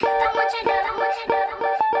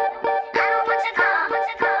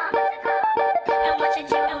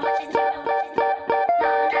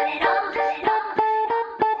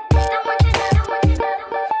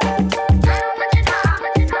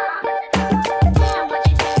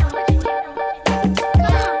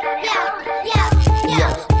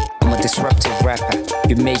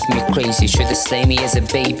make me crazy. Should've slain me as a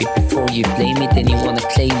baby. Before you blame me, then you wanna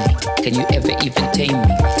claim me. Can you ever even tame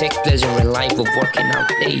me? I take pleasure in life of working out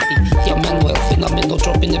daily. Yeah, Manuel, phenomenal,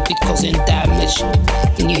 dropping the beat causing damage.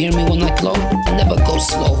 Can you hear me when I glow? I never go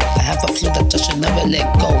slow. I have a flow that I should never let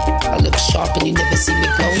go. I look sharp and you never see me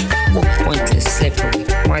glow. Walk pointless, slippery,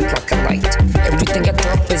 mind like a light. Everything I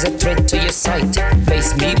drop is a threat to your sight.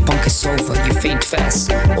 Face me, punk is over, you faint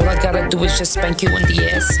fast. All I gotta do is just spank you in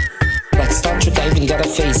the ass. Like Star Trek, I even got a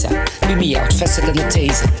phaser. Beat me out faster than a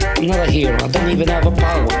taser. I'm not a hero, I don't even have a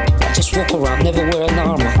power. I just walk around, never wear an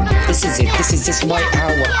armor. This is it, this is my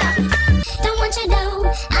hour. Don't want your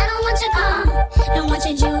dough, I don't want your car. Don't want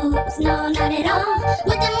your juice, no, not at all.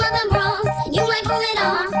 With them other bros, you might pull it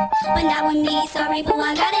off. But not with me, sorry, boo,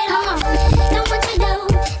 I got it all. Don't want your dough,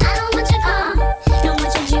 I don't want your car. Don't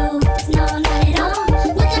want your juice, no, not at all.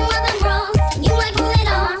 With them other bros, you might pull it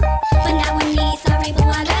off. But not with me, sorry, boo,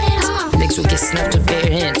 I got it all. Legs will get snapped with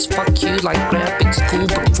bare hands. Fuck you like rap in school,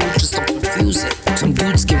 but fool, just don't confuse it. Some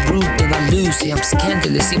dudes get rude, then I lose it. I'm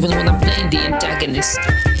scandalous, even when I'm playing the antagonist.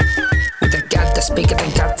 With a god that's bigger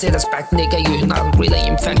than Godzilla's back, nigga. You're not really,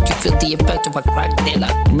 in fact, you feel the effect of a crack dealer.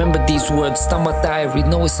 Remember these words, not my diary,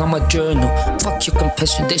 no, it's not my journal. Fuck your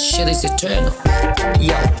compassion, this shit is eternal.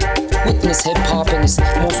 Yo, witness hip-hop in its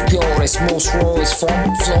most purest, most rawest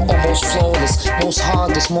form. Flow almost flawless, most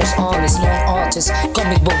hardest, most honest, known artist.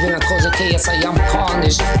 Comic book villain causing chaos, I am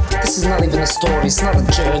carnage. This is not even a story, it's not a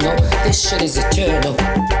journal. This shit is eternal,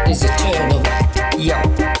 it's eternal. Yo,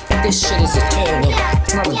 this shit is eternal,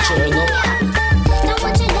 it's not a